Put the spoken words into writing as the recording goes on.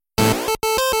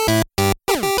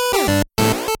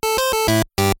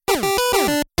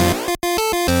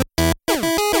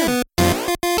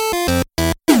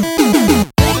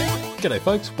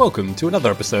folks, welcome to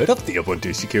another episode of the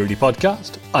Ubuntu Security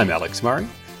Podcast. I'm Alex Murray.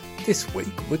 This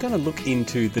week we're going to look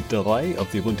into the delay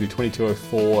of the Ubuntu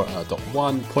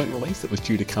 2204.1 point release that was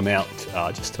due to come out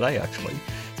just today actually.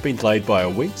 It's been delayed by a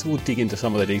week, so we'll dig into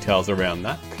some of the details around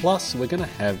that. Plus we're going to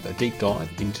have a deep dive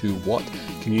into what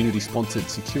community-sponsored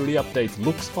security updates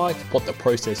looks like, what the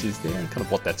process is there, and kind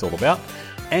of what that's all about.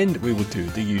 And we will do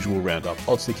the usual roundup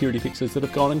of security fixes that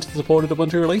have gone into the supported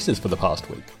Ubuntu releases for the past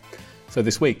week. So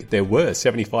this week, there were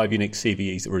 75 unique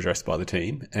CVEs that were addressed by the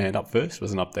team, and up first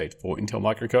was an update for Intel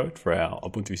Microcode for our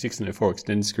Ubuntu 16.04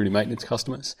 Extended Security Maintenance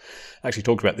customers. I actually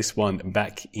talked about this one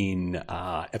back in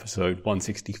episode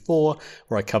 164,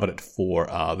 where I covered it for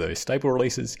those stable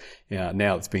releases.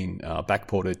 Now it's been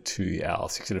backported to our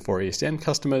 16.04 ESM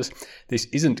customers. This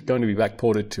isn't going to be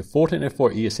backported to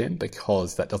 14.04 ESM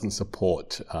because that doesn't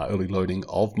support early loading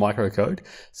of microcode.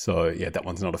 So yeah, that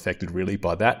one's not affected really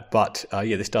by that. But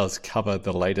this does cover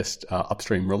the latest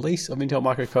upstream release of Intel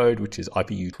Microcode, which is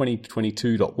IPU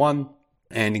 2022.1,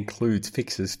 and includes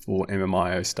fixes for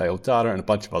MMIO stale data and a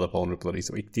bunch of other vulnerabilities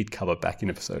that we did cover back in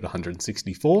episode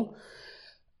 164.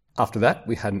 After that,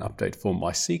 we had an update for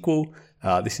MySQL.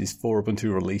 This is for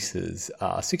Ubuntu releases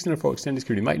 16.04 Extended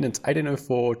Security Maintenance,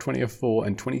 18.04, 20.04,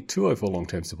 and 22.04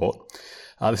 long-term support.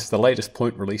 This is the latest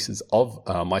point releases of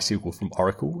MySQL from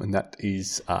Oracle, and that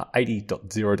is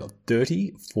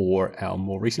 80.0.30 for our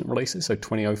more recent releases, so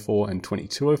 20.04 and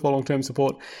 22.04 long-term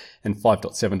support, and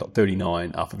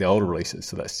 5.7.39 for the older releases,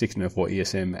 so that's 16.04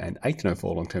 ESM and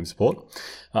 18.04 long-term support.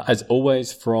 As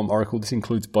always from Oracle, this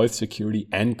includes both security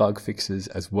and bug fixes,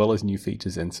 as well as new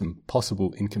features and some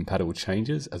possible incompatible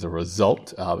changes. As a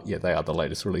result, they are the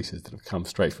latest releases that have come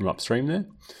straight from upstream there.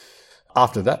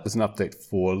 After that was an update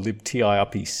for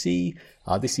libtirpc.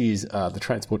 This is the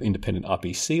transport independent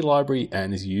RPC library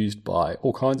and is used by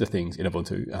all kinds of things in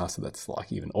Ubuntu. So that's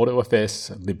like even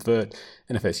AutoFS, libvirt,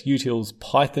 NFS utils,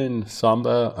 Python,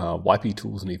 Samba, YP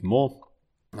tools, and even more.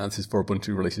 This is for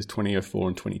Ubuntu releases 20.04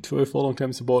 and 22.04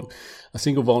 long-term support. A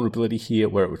single vulnerability here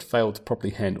where it would fail to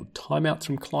properly handle timeouts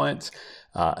from clients.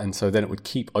 And so then it would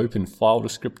keep open file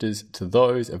descriptors to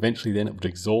those. Eventually then it would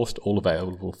exhaust all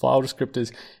available file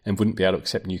descriptors and wouldn't be able to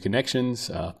accept new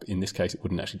connections. In this case, it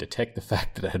wouldn't actually detect the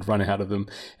fact that it had run out of them,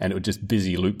 and it would just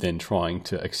busy loop then trying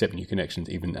to accept new connections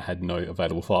even though it had no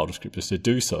available file descriptors to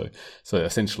do so. So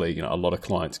essentially, a lot of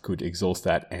clients could exhaust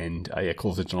that and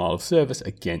cause a denial of service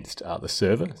against the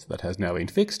server. So that has now been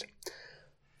fixed.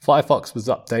 Firefox was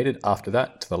updated after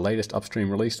that to the latest upstream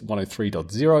release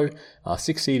 103.0.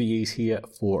 6 CVEs here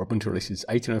for Ubuntu releases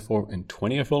 18.04 and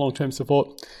 20.04 long-term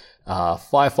support.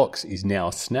 Firefox is now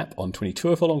Snap on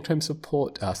 22.04 long-term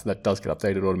support, so that does get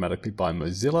updated automatically by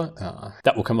Mozilla.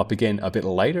 That will come up again a bit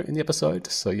later in the episode,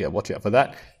 so yeah, watch out for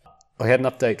that. I had an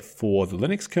update for the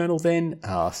Linux kernel then,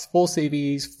 4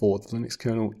 CVEs for the Linux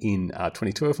kernel in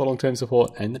 22.04 long-term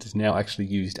support, and that is now actually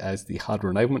used as the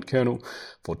hardware enablement kernel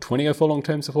for 20.04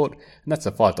 long-term support, and that's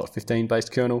a 5.15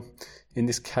 based kernel. In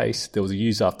this case, there was a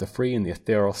use after free in the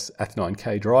Atheros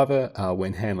Ath9k driver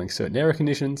when handling certain error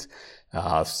conditions.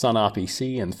 Sun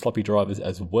RPC and floppy drivers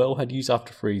as well had use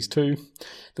after freeze too.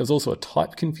 There was also a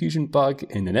type confusion bug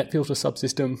in the NetFilter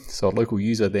subsystem, so a local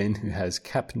user then who has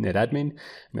cap netadmin,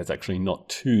 and that's actually not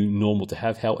too normal to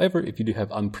have. However, if you do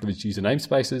have unprivileged user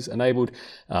namespaces enabled,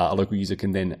 a local user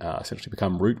can then essentially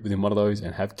become root within one of those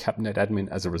and have cap netadmin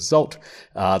as a result.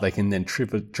 They can then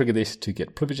trigger this to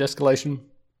get privilege escalation.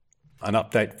 An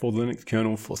update for the Linux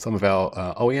kernel for some of our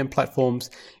OEM platforms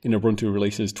in Ubuntu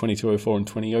releases 22.04 and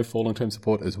 20.04 long-term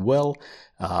support as well.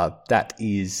 That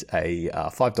is a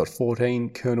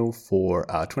 5.14 kernel for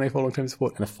 20.04 long-term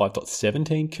support and a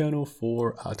 5.17 kernel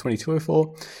for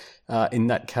 22.04. In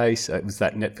that case, it was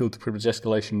that NetFilter privilege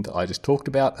escalation that I just talked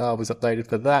about was updated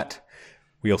for that.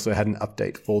 We also had an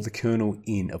update for the kernel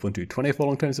in Ubuntu 20.04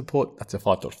 long-term support. That's a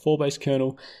 5.4 based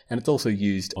kernel, and it's also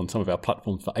used on some of our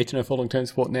platforms for 18.04 long-term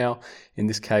support now. In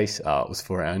this case, it was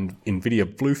for our NVIDIA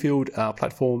Bluefield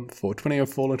platform for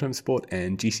 20.04 long-term support,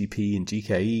 and GCP and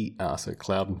GKE, so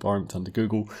cloud environments under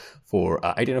Google, for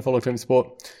 18.04 long-term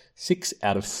support. 6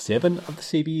 out of 7 of the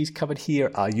CVEs covered here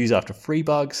are use after free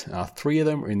bugs. 3 of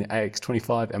them are in the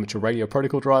AX25 amateur radio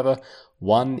protocol driver,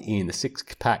 1 in the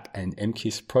 6-pack and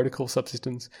MKISS protocol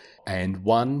subsystems, and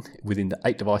 1 within the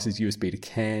 8 devices USB to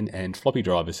CAN and floppy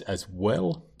drivers as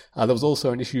well. There was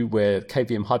also an issue where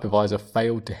KVM hypervisor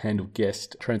failed to handle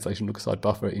guest translation look-aside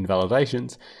buffer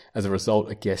invalidations. As a result,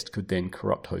 a guest could then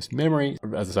corrupt host memory.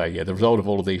 As I say, the result of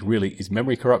all of these really is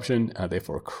memory corruption.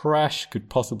 Therefore, a crash could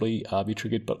possibly be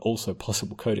triggered, but also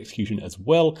possible code execution as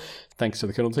well. Thanks to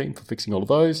the kernel team for fixing all of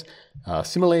those.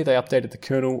 Similarly, they updated the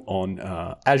kernel on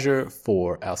Azure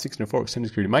for our 1604 extended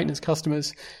security maintenance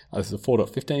customers. This is a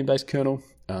 4.15 based kernel.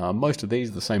 Most of these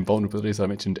are the same vulnerabilities I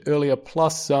mentioned earlier,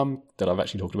 plus some that I've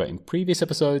actually talked about in previous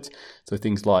episodes. So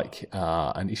things like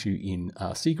an issue in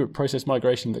secret process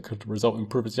migration that could result in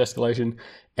privilege escalation,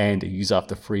 and a use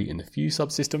after free in the Fuse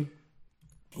subsystem.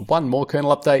 One more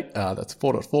kernel update, that's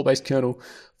 4.4 based kernel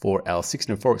for our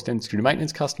 1604 extended security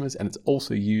maintenance customers, and it's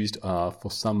also used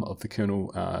for some of the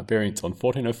kernel variants on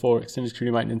 1404 extended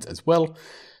security maintenance as well.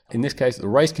 In this case, the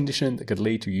race condition that could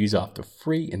lead to use after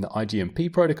free in the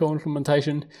IGMP protocol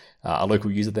implementation. A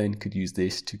local user then could use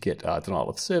this to get denial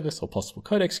of service or possible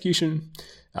code execution.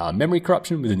 Memory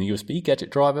corruption within the USB gadget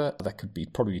driver that could be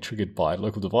probably triggered by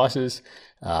local devices.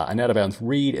 An out-of-bounds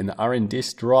read in the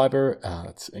RNDIS driver,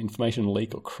 that's information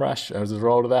leak or crash as a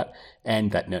result of that,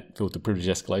 and that net filter privilege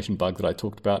escalation bug that I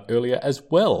talked about earlier as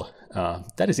well.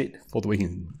 That is it for the week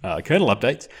in kernel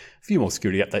updates. A few more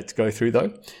security updates to go through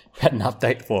though. We had an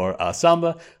update for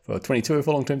Samba for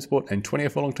 2204 long-term support and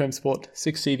 2004 long-term support.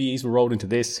 6 CVEs were rolled into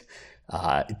this.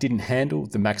 It didn't handle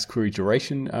the max query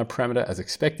duration parameter as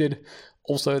expected.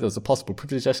 Also, there's a possible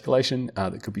privilege escalation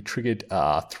that could be triggered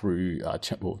through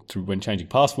when changing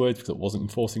passwords because it wasn't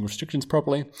enforcing restrictions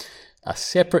properly. A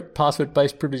separate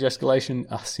password-based privilege escalation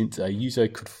since a user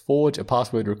could forge a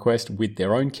password request with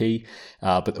their own key,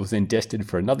 but it was then destined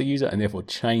for another user and therefore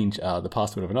change the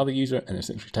password of another user and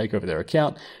essentially take over their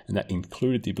account, and that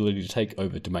included the ability to take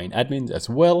over domain admins as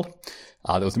well.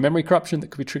 There was a memory corruption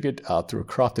that could be triggered through a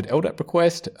crafted LDAP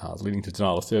request, leading to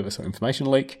denial of service or information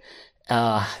leak.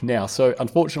 So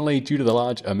unfortunately, due to the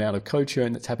large amount of code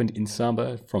churn that's happened in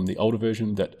Samba from the older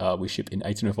version that we ship in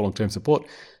 1804 long-term support,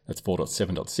 that's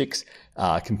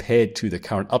 4.7.6, compared to the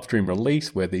current upstream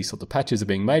release where these sorts of patches are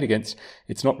being made against,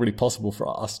 it's not really possible for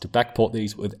us to backport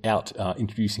these without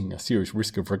introducing a serious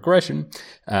risk of regression.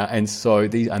 And so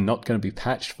these are not going to be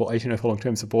patched for 1804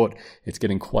 long-term support. It's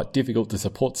getting quite difficult to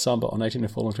support Samba on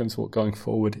 1804 long-term support going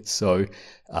forward. So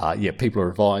people are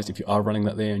advised, if you are running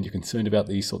that there and you're concerned about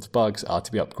these sorts of bugs,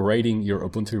 to be upgrading your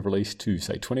Ubuntu release to,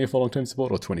 say, 2004 long-term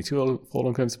support or 2204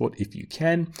 long-term support if you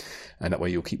can. And that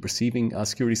way you'll keep receiving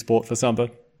security support for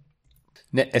Samba.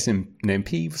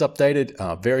 NetSNMP was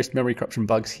updated. Various memory corruption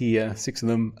bugs here, 6 of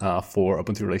them for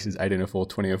Ubuntu releases 1804,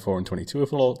 2004, and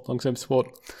 2204 long-term support.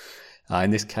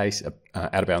 In this case,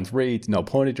 out-of-bounds reads, null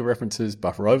pointer references,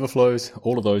 buffer overflows,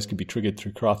 all of those can be triggered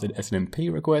through crafted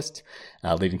SNMP requests,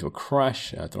 leading to a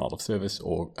crash, denial of service,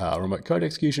 or remote code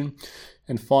execution.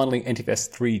 And finally, NTFS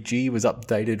 3G was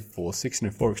updated for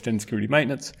 1604 extended security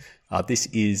maintenance. This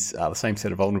is the same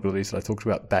set of vulnerabilities that I talked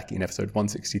about back in episode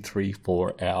 163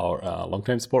 for our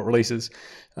long-term support releases.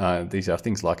 These are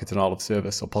things like a denial of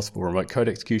service or possible remote code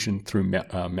execution through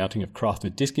mounting of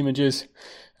crafted disk images,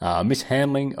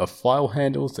 mishandling of file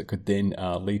handles that could then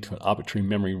lead to an arbitrary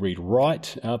memory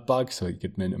read-write bug, so you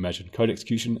could then imagine code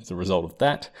execution as a result of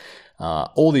that.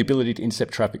 Or the ability to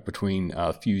intercept traffic between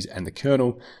Fuse and the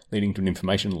kernel, leading to an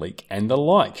information leak and the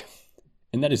like.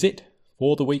 And that is it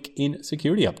for the week in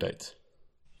security updates.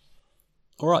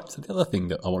 All right, so the other thing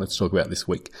that I wanted to talk about this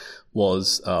week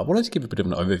was I wanted to give a bit of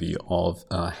an overview of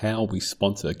how we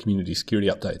sponsor community security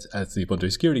updates as the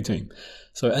Ubuntu security team.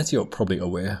 So as you're probably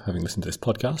aware, having listened to this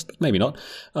podcast, but maybe not,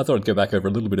 I thought I'd go back over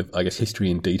a little bit of,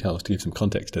 history and details to give some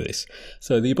context to this.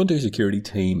 So the Ubuntu security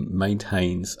team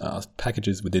maintains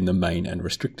packages within the main and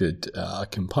restricted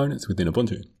components within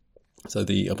Ubuntu. So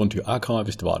the Ubuntu archive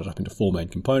is divided up into 4 main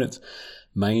components.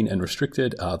 Main and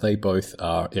restricted, they both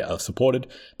are supported,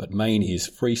 but main is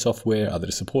free software that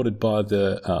is supported by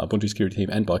the Ubuntu security team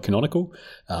and by Canonical.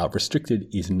 Restricted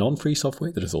is non-free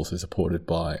software that is also supported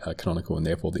by Canonical and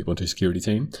therefore the Ubuntu security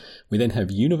team. We then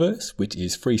have Universe, which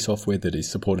is free software that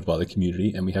is supported by the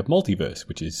community, and we have Multiverse,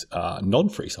 which is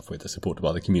non-free software that's supported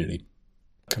by the community.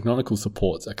 Canonical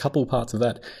supports a couple parts of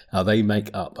that. They make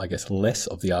up, less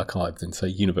of the archive than, say,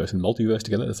 Universe and Multiverse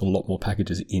together. There's a lot more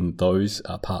packages in those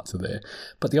parts of there.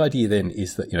 But the idea then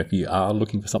is that, if you are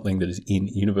looking for something that is in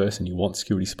Universe and you want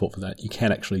security support for that, you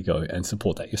can actually go and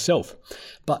support that yourself.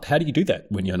 But how do you do that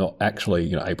when you're not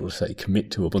actually, able to, say,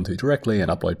 commit to Ubuntu directly and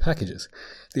upload packages?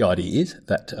 The idea is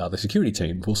that the security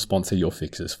team will sponsor your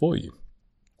fixes for you.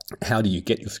 How do you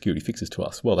get your security fixes to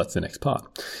us? Well, that's the next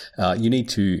part. You need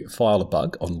to file a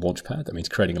bug on Launchpad. That means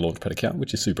creating a Launchpad account,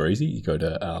 which is super easy. You go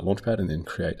to Launchpad and then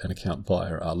create an account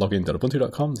via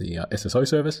login.ubuntu.com, the SSO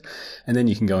service. And then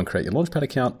you can go and create your Launchpad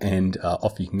account and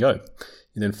off you can go.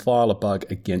 You then file a bug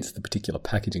against the particular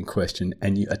package in question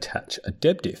and you attach a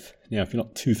debdiff. Now, if you're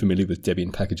not too familiar with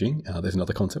Debian packaging, there's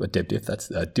another concept, a debdiff.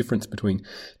 That's a difference between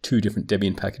two different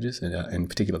Debian packages, and in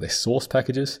particular, their source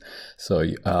packages. So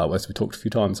as we talked a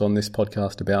few times on this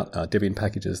podcast about Debian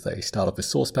packages, they start off as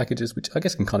source packages, which I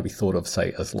guess can kind of be thought of,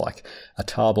 say, as like a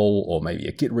tarball or maybe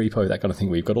a Git repo, that kind of thing,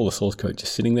 where you've got all the source code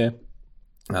just sitting there.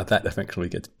 That effectively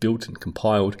gets built and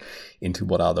compiled into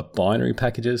what are the binary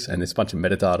packages, and there's a bunch of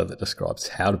metadata that describes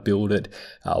how to build it,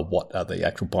 what are the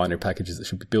actual binary packages that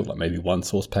should be built. Like maybe one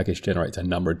source package generates a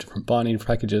number of different binary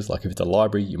packages. Like if it's a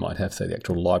library, you might have, say, the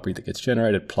actual library that gets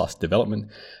generated plus development,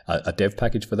 a dev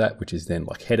package for that, which is then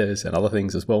like headers and other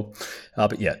things as well.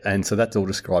 But yeah, and so that's all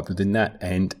described within that.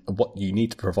 And what you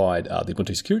need to provide the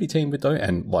Ubuntu security team with, though,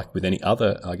 and like with any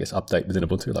other, I guess, update within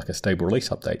Ubuntu, like a stable release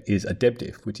update, is a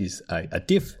debdiff, which is a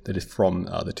diff that is from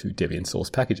the two Debian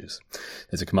source packages.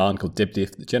 There's a command called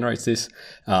debdiff that generates this,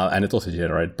 and it's also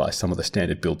generated by some of the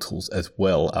standard build tools as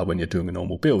well when you're doing a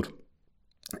normal build.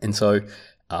 And so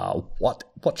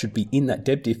what should be in that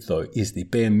debdiff, though, is the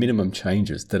bare minimum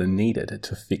changes that are needed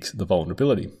to fix the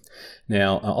vulnerability.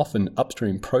 Now, often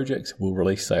upstream projects will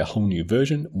release, say, a whole new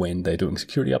version when they're doing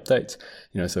security updates.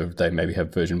 So they maybe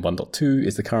have version 1.2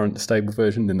 is the current stable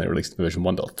version, then they release version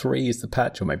 1.3 is the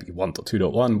patch, or maybe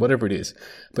 1.2.1, whatever it is.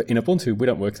 But in Ubuntu, we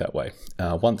don't work that way.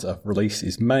 Once a release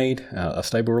is made, a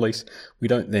stable release, we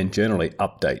don't then generally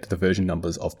update the version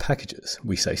numbers of packages.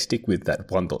 We say stick with that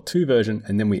 1.2 version,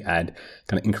 and then we add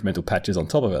kind of incremental patches on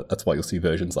top of it. That's why you'll see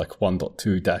versions like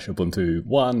 1.2-Ubuntu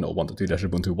 1 or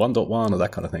 1.2-Ubuntu 1.1 or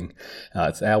that kind of thing.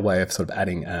 It's our way of sort of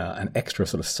adding an extra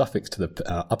sort of suffix to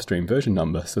the upstream version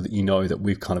number so that you know that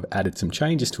we've kind of added some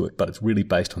changes to it, but it's really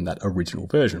based on that original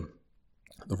version.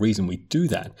 The reason we do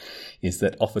that is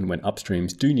that often when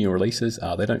upstreams do new releases,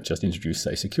 they don't just introduce,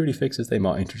 say, security fixes, they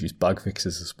might introduce bug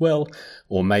fixes as well,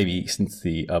 or maybe since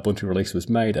the Ubuntu release was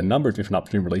made, a number of different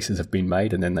upstream releases have been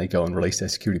made, and then they go and release their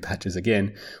security patches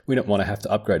again. We don't want to have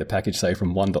to upgrade a package, say,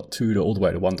 from 1.2 to all the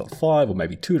way to 1.5 or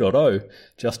maybe 2.0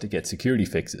 just to get security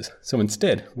fixes. So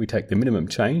instead, we take the minimum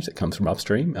change that comes from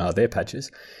upstream, their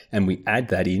patches, and we add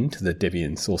that into the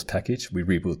Debian source package. We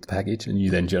rebuild the package, and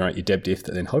you then generate your debdiff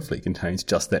that then hopefully contains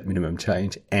just that minimum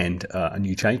change and a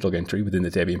new changelog entry within the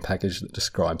Debian package that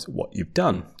describes what you've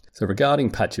done. So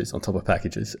regarding patches on top of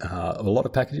packages, a lot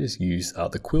of packages use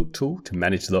the Quilt tool to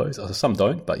manage those. Some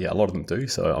don't, but yeah, a lot of them do.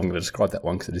 So I'm going to describe that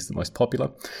one because it is the most popular.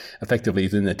 Effectively,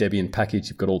 within the Debian package,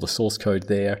 you've got all the source code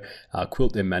there.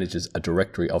 Quilt then manages a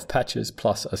directory of patches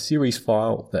plus a series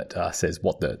file that says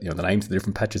what the names of the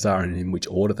different patches are and in which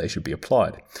order they should be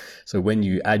applied. So when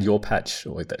you add your patch,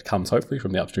 or that comes hopefully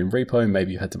from the upstream repo,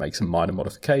 maybe you had to make some minor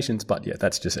modifications, but yeah,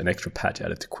 that's just an extra patch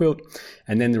added to Quilt.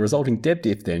 And then the resulting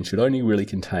debdiff then should only really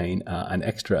contain an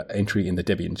extra entry in the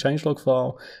Debian changelog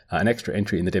file, an extra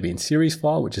entry in the Debian series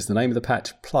file, which is the name of the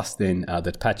patch, plus then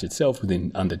the patch itself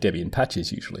within under Debian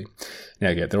patches usually. Now,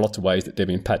 yeah, there are lots of ways that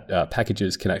Debian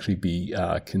packages can actually be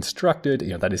constructed.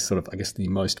 That is sort of, I guess, the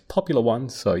most popular one.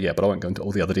 So yeah, but I won't go into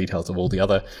all the other details of all the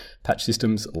other patch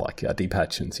systems like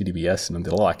Dpatch and CDBS and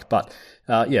the like. But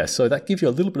so that gives you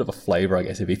a little bit of a flavor, I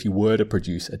guess, of if you were to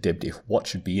produce a debdiff, what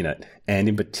should be in it. And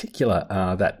in particular,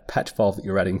 that patch file that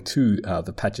you're adding to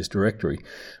the patches directory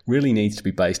really needs to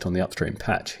be based on the upstream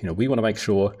patch. We want to make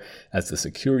sure as the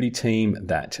security team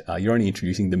that you're only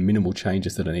introducing the minimal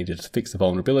changes that are needed to fix the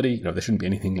vulnerability. There shouldn't be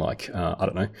anything like,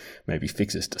 maybe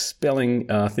fixes to spelling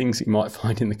things that you might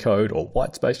find in the code, or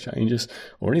white space changes,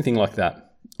 or anything like that.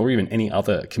 Or even any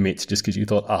other commits just because you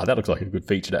thought, that looks like a good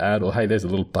feature to add, or hey, there's a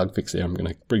little bug fix there, I'm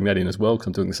going to bring that in as well because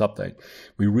I'm doing this update.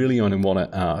 We really only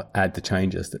want to add the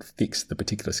changes that fix the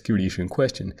particular security issue in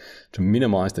question to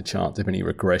minimize the chance of any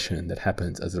regression that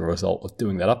happens as a result of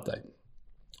doing that update.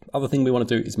 Other thing we want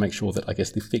to do is make sure that, I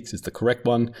guess, the fix is the correct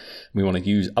one. We want to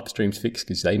use upstream's fix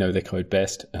because they know their code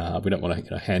best. We don't want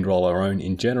to hand roll our own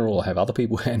in general or have other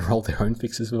people hand roll their own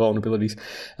fixes for vulnerabilities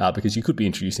because you could be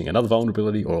introducing another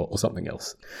vulnerability or something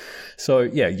else. So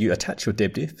yeah, you attach your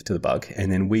debdiff to the bug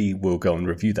and then we will go and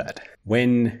review that.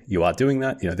 When you are doing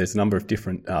that, there's a number of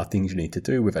different things you need to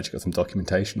do. We've actually got some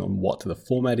documentation on what the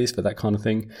format is for that kind of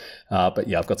thing. But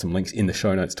yeah, I've got some links in the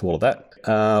show notes to all of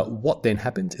that. What then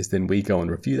happens is then we go and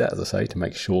review review that, as I say, to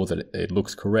make sure that it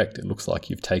looks correct. It looks like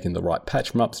you've taken the right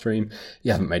patch from upstream.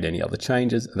 You haven't made any other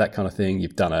changes, that kind of thing.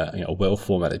 You've done a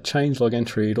well-formatted changelog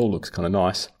entry. It all looks kind of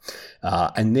nice.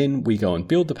 And then we go and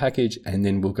build the package, and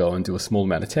then we'll go and do a small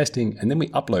amount of testing, and then we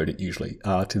upload it usually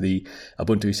to the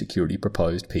Ubuntu Security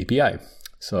Proposed PPA.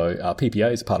 So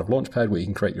PPA is a part of Launchpad where you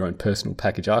can create your own personal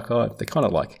package archive. They're kind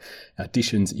of like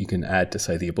additions that you can add to,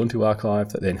 say, the Ubuntu archive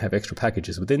that then have extra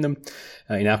packages within them.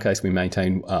 In our case, we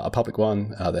maintain a public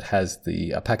one that has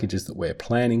the packages that we're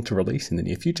planning to release in the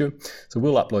near future. So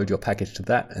we'll upload your package to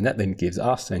that, and that then gives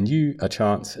us and you a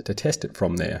chance to test it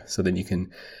from there. So then you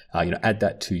can add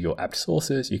that to your apt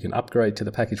sources. You can upgrade to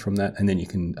the package from that, and then you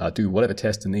can do whatever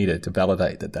tests are needed to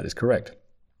validate that that is correct.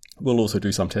 We'll also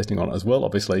do some testing on it as well.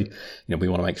 Obviously, we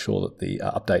want to make sure that the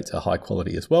updates are high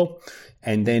quality as well.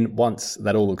 And then once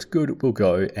that all looks good, we'll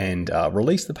go and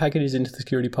release the packages into the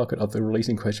security pocket of the release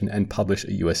in question and publish a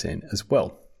USN as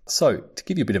well. So to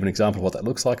give you a bit of an example of what that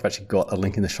looks like, I've actually got a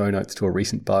link in the show notes to a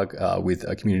recent bug with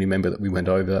a community member that we went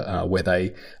over where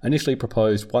they initially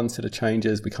proposed one set of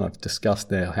changes. We kind of discussed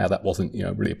there how that wasn't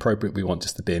really appropriate. We want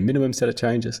just the bare minimum set of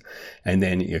changes. And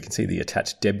then you can see the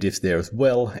attached deb diffs there as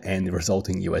well and the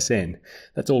resulting USN.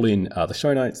 That's all in the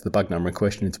show notes. The bug number in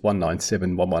question is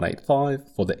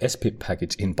 1971185 for the SPIP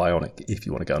package in Bionic if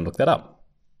you want to go and look that up.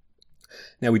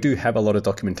 Now, we do have a lot of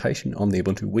documentation on the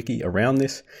Ubuntu Wiki around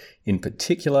this. In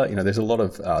particular, there's a lot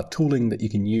of tooling that you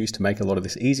can use to make a lot of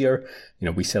this easier.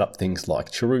 We set up things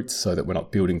like cheroots so that we're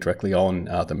not building directly on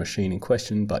the machine in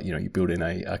question, but, you build in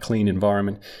a clean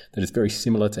environment that is very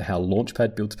similar to how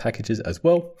Launchpad builds packages as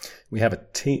well. We have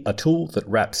a tool that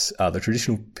wraps the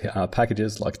traditional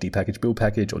packages like dpackage build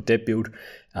package or deb build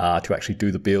to actually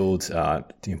do the builds. We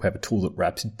have a tool that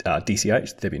wraps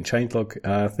DCH, the Debian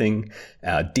changelog thing,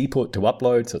 dput to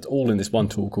upload. So it's all in this one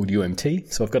tool called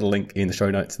UMT. So I've got a link in the show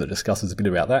notes that discusses a bit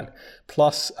about that.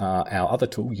 Plus our other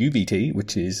tool, UVT,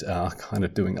 which is kind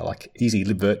of doing like easy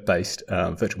libvirt based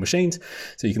virtual machines.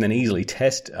 So you can then easily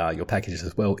test your packages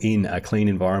as well in a clean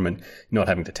environment, not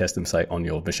having to test them, say, on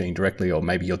your machine directly, or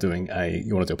maybe you want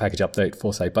to do a package update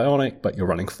for, say, Bionic, but you're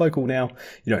running Focal now.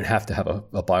 You don't have to have a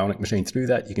Bionic machine to do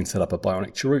that. You can set up a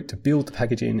Bionic cheroot to build the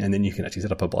package in, and then you can actually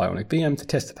set up a Bionic VM to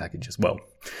test the package as well.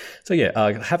 So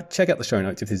check out the show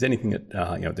notes if there's anything that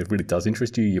that really does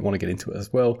interest you. You want to get into it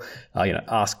as well.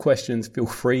 Ask questions. Feel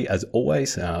free as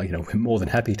always. We're more than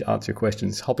happy to answer your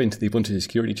questions. Hop into the Ubuntu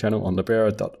Security channel on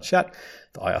Libera.chat,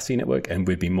 the IRC network, and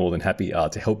we'd be more than happy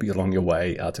to help you along your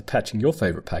way to patching your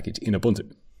favorite package in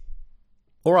Ubuntu.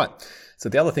 All right. So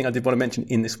the other thing I did want to mention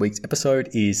in this week's episode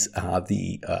is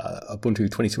the Ubuntu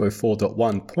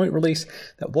 2204.1 point release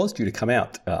that was due to come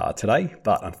out today,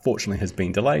 but unfortunately has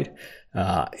been delayed.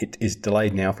 It is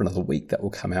delayed now for another week. That will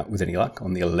come out with any luck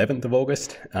on the 11th of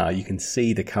August. You can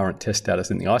see the current test status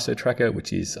in the ISO tracker,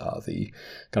 which is the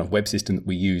kind of web system that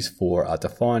we use for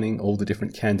defining all the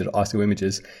different candidate ISO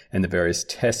images and the various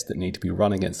tests that need to be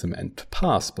run against them and to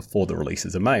pass before the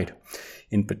releases are made.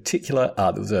 In particular,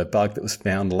 there was a bug that was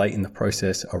found late in the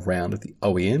process around the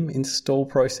OEM install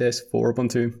process for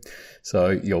Ubuntu.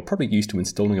 So you're probably used to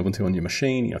installing Ubuntu on your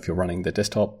machine. If you're running the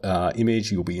desktop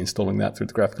image, you'll be installing that through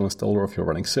the graphical installer. If you're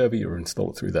running server, you'll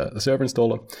install it through the server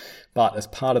installer. But as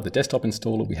part of the desktop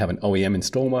installer, we have an OEM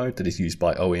install mode that is used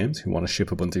by OEMs who want to ship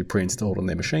Ubuntu pre-installed on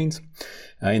their machines.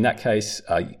 In that case,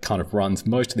 it kind of runs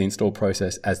most of the install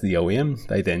process as the OEM.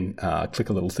 They then click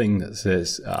a little thing that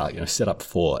says, set up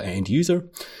for end user.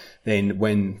 Then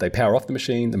when they power off the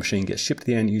machine gets shipped to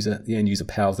the end user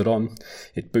powers it on,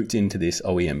 it boots into this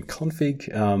OEM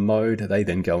config mode. They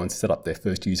then go and set up their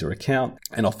first user account,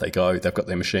 and off they go. They've got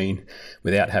their machine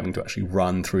without having to actually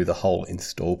run through the whole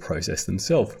install process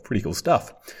themselves. Pretty cool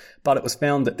stuff. But it was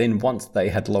found that then once they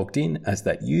had logged in as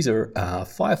that user,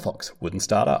 Firefox wouldn't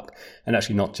start up. And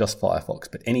actually not just Firefox,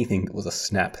 but anything that was a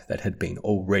snap that had been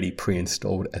already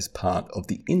pre-installed as part of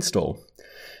the install.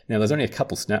 Now, there's only a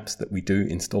couple snaps that we do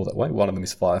install that way. One of them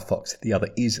is Firefox. The other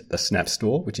is the Snap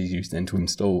Store, which is used then to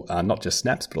install not just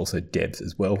snaps, but also debs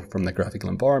as well from the graphical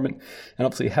environment. And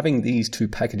obviously having these two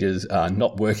packages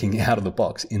not working out of the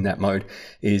box in that mode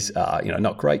is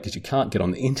not great, because you can't get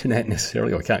on the internet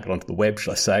necessarily, or you can't get onto the web,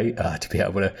 should I say, to be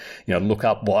able to look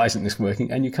up why isn't this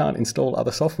working, and you can't install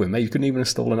other software. Maybe you couldn't even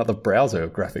install another browser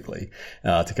graphically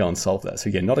to go and solve that. So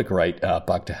yeah, not a great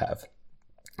bug to have.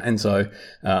 And so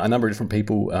a number of different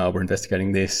people were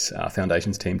investigating this,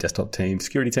 Foundations team, desktop team,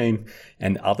 security team,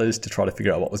 and others to try to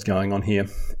figure out what was going on here.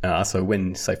 So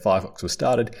when, say, Firefox was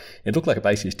started, it looked like it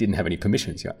basically just didn't have any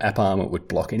permissions. AppArmor would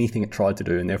block anything it tried to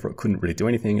do, and therefore it couldn't really do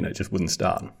anything, and it just wouldn't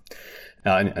start.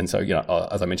 And so,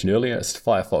 as I mentioned earlier,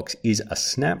 Firefox is a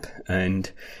snap,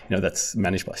 and, that's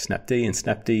managed by Snapd. And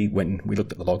Snapd, when we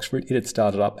looked at the logs for it, it had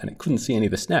started up and it couldn't see any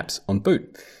of the snaps on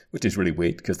boot, which is really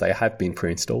weird because they have been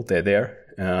pre-installed. They're there.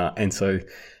 And so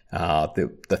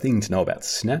the thing to know about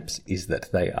snaps is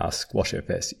that they are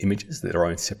SquashFS images. They're their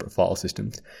own separate file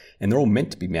systems, and they're all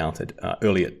meant to be mounted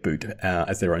early at boot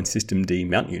as their own systemd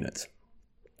mount units.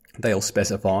 They'll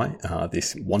specify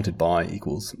this wanted by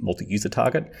equals multi-user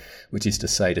target, which is to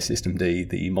say to systemd,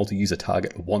 the multi-user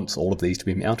target wants all of these to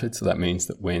be mounted. So that means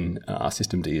that when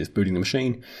systemd is booting the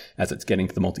machine, as it's getting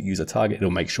to the multi-user target,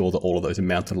 it'll make sure that all of those are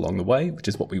mounted along the way, which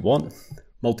is what we want.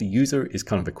 Multi-user is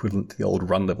kind of equivalent to the old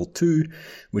run level 2,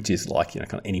 which is like,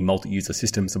 kind of any multi-user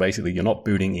system. So basically you're not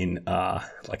booting in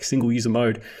like single user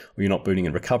mode, or you're not booting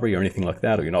in recovery or anything like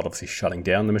that, or you're not obviously shutting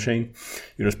down the machine.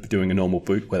 You're just doing a normal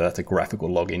boot, whether that's a graphical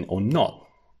login or not.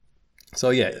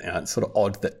 So yeah, it's sort of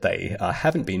odd that they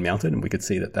haven't been mounted, and we could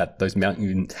see that those mount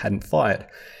units hadn't fired.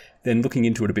 Then looking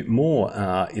into it a bit more,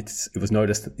 it was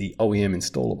noticed that the OEM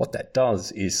installer, what that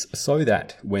does is so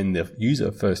that when the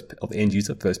end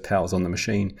user first powers on the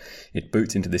machine, it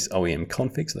boots into this OEM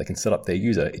config so they can set up their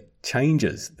user. It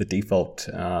changes the default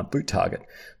boot target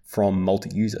from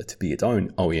multi-user to be its own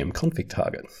OEM config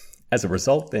target. As a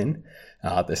result, then,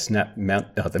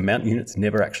 the mount units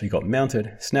never actually got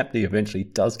mounted. Snapd eventually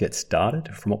does get started.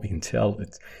 From what we can tell,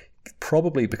 it's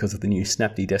probably because of the new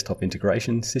Snapd desktop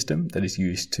integration system that is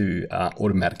used to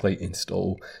automatically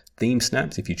install theme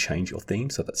snaps if you change your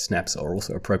theme, so that snaps are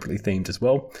also appropriately themed as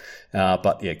well.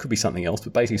 But yeah, it could be something else.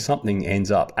 But basically something ends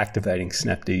up activating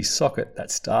Snapd's socket that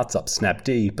starts up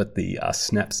Snapd, but the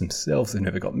snaps themselves have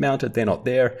never got mounted. They're not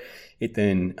there. It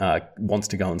then wants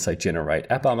to go and, say, generate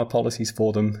AppArmor policies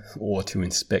for them, or to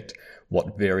inspect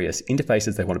what various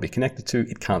interfaces they want to be connected to.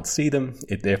 It can't see them.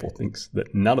 It therefore thinks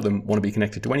that none of them want to be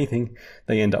connected to anything.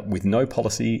 They end up with no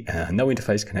policy, no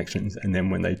interface connections, and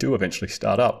then when they do eventually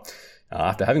start up,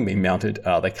 after having been mounted,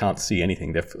 they can't see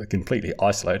anything. They're completely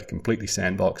isolated, completely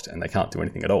sandboxed, and they can't do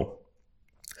anything at all.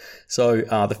 So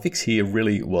the fix here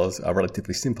really was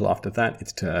relatively simple after that.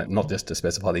 It's not just to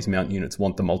specify these mount units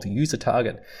want the multi-user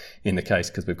target. In the case,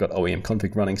 because we've got OEM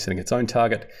config running, setting its own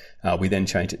target, we then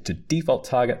change it to default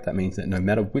target. That means that no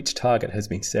matter which target has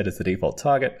been set as the default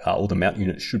target, all the mount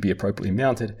units should be appropriately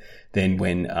mounted. Then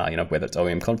when, whether it's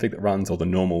OEM config that runs or the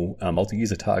normal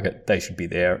multi-user target, they should be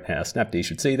there. Snapd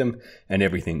should see them, and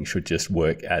everything should just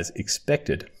work as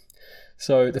expected.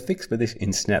 So the fix for this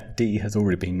in Snapd has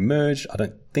already been merged. I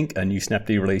don't think a new Snapd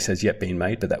release has yet been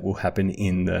made, but that will happen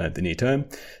in the near term.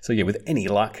 So yeah, with any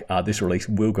luck, this release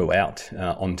will go out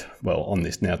on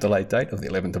this now delayed date of the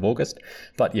 11th of August.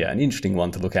 But yeah, an interesting one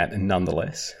to look at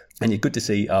nonetheless. And you're good to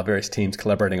see various teams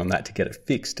collaborating on that to get it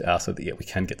fixed so that we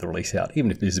can get the release out, even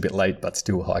if it is a bit late, but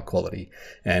still high quality,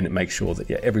 and make sure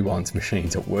that everyone's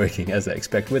machines are working as they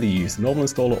expect, whether you use the normal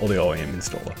installer or the OEM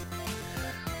installer.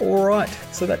 Alright,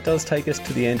 so that does take us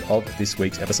to the end of this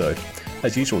week's episode.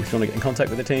 As usual, if you want to get in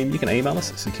contact with the team, you can email us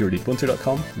at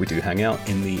security@ubuntu.com. We do hang out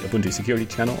in the Ubuntu security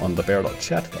channel on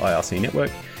libera.chat, the IRC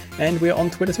network, and we're on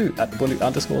Twitter too, at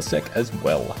Ubuntu_sec as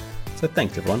well. So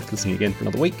thanks everyone for listening again for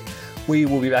another week. We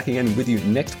will be back again with you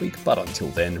next week, but until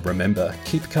then, remember,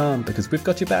 keep calm because we've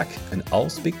got your back, and I'll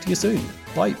speak to you soon.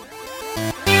 Bye.